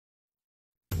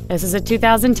This is a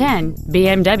 2010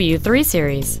 BMW 3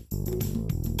 Series.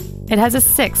 It has a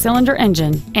 6-cylinder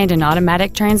engine and an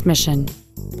automatic transmission.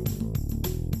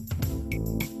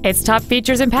 Its top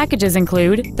features and packages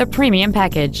include the Premium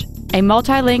Package, a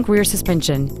multi-link rear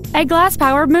suspension, a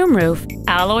glass-powered moonroof,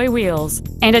 alloy wheels,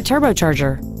 and a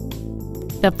turbocharger.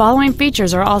 The following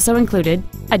features are also included: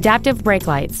 adaptive brake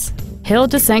lights, hill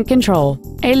descent control,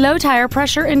 a low tire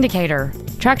pressure indicator,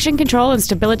 traction control and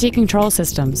stability control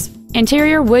systems,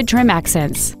 interior wood trim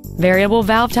accents, variable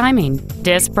valve timing,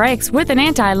 disc brakes with an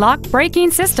anti-lock braking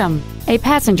system, a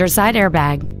passenger side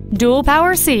airbag, dual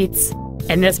power seats,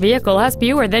 and this vehicle has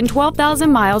fewer than 12,000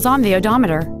 miles on the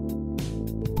odometer.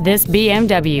 This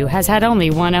BMW has had only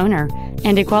one owner,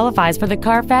 and it qualifies for the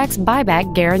Carfax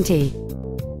buyback guarantee.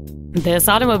 This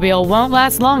automobile won't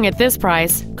last long at this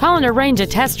price. Call and arrange a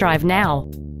test drive now.